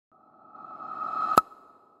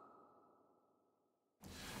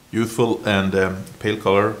Youthful and pale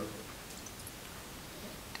color,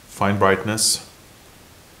 fine brightness,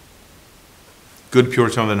 good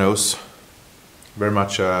purity on the nose, very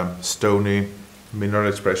much stony mineral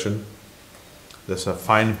expression. There's a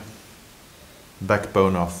fine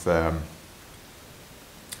backbone of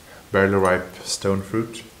barely ripe stone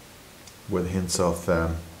fruit with hints of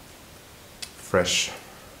fresh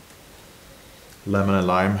lemon and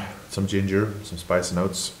lime, some ginger, some spicy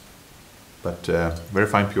notes, but very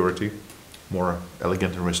fine purity, more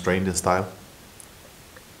elegant and restrained in style.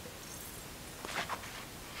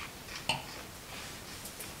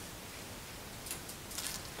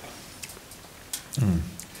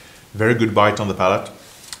 Very good bite on the palate.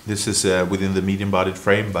 This is within the medium-bodied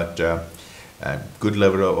frame, but good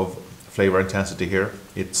level of flavor intensity here.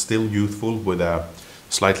 It's still youthful with a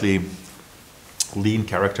slightly lean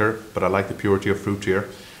character, but I like the purity of fruit here.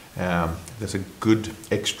 There's a good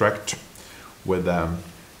extract with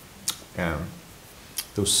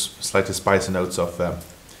those slightly spicy notes of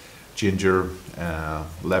ginger,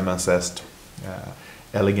 lemon zest,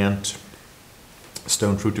 elegant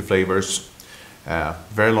stone fruity flavors.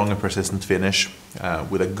 Very long and persistent finish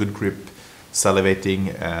with a good grip,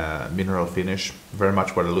 salivating mineral finish. Very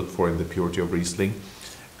much what I look for in the purity of Riesling.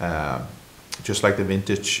 Just like the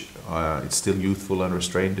vintage, it's still youthful and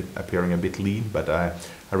restrained, appearing a bit lean, but I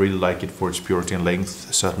really like it for its purity and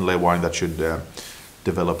length. Certainly a wine that should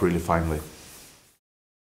develop really finely.